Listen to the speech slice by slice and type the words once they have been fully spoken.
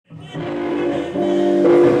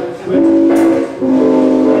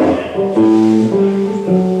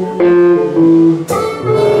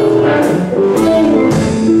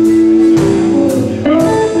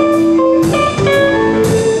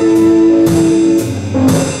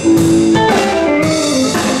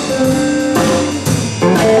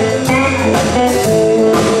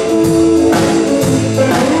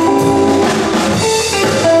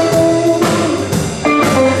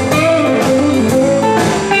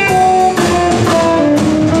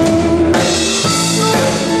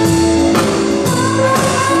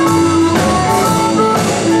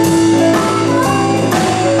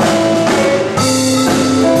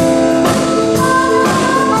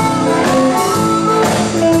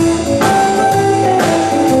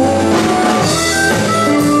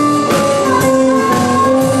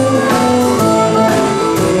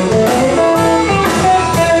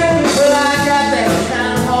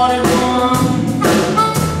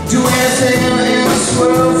Do anything in this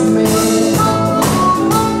world for me.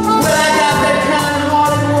 Well, I got that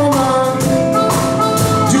kind-hearted woman.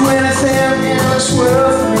 Do anything in this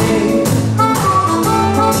world for me.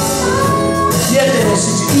 Yeah, there's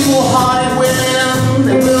such evil-hearted women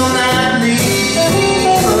that will not leave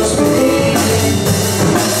us be.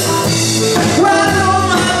 Well, I know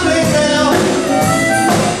my baby,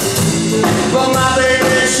 but my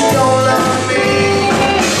baby, she don't love me.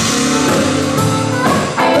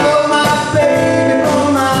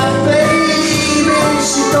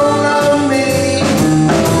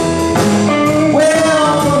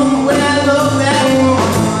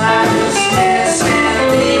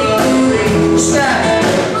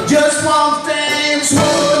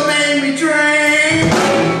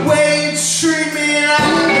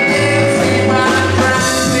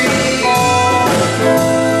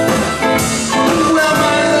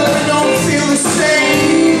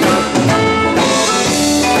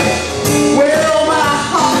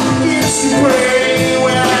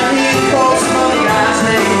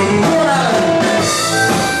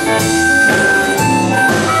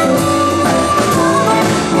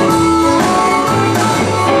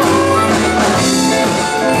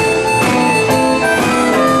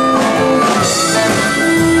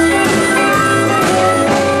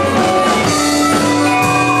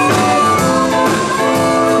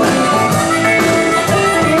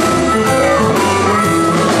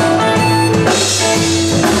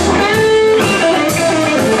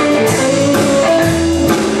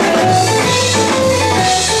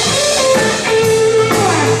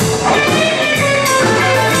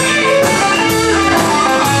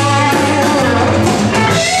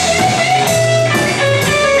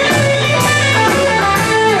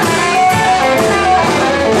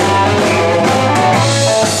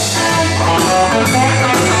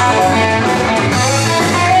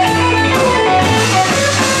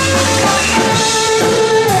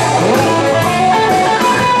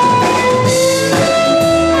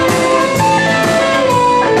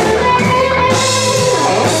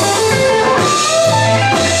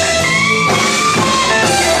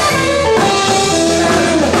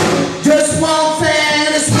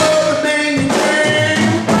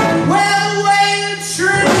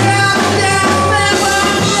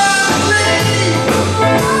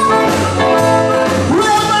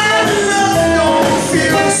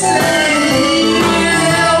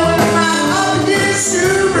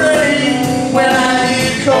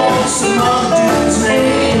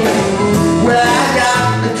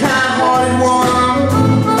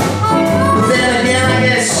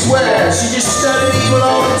 She just studied evil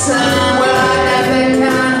all the time. Well, I got that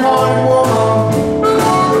kind-hearted woman.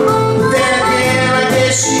 But then again, I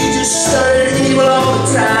guess she just studied evil all the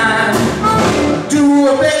time. Do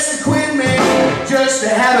her best to quit me, just to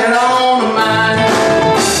have it all.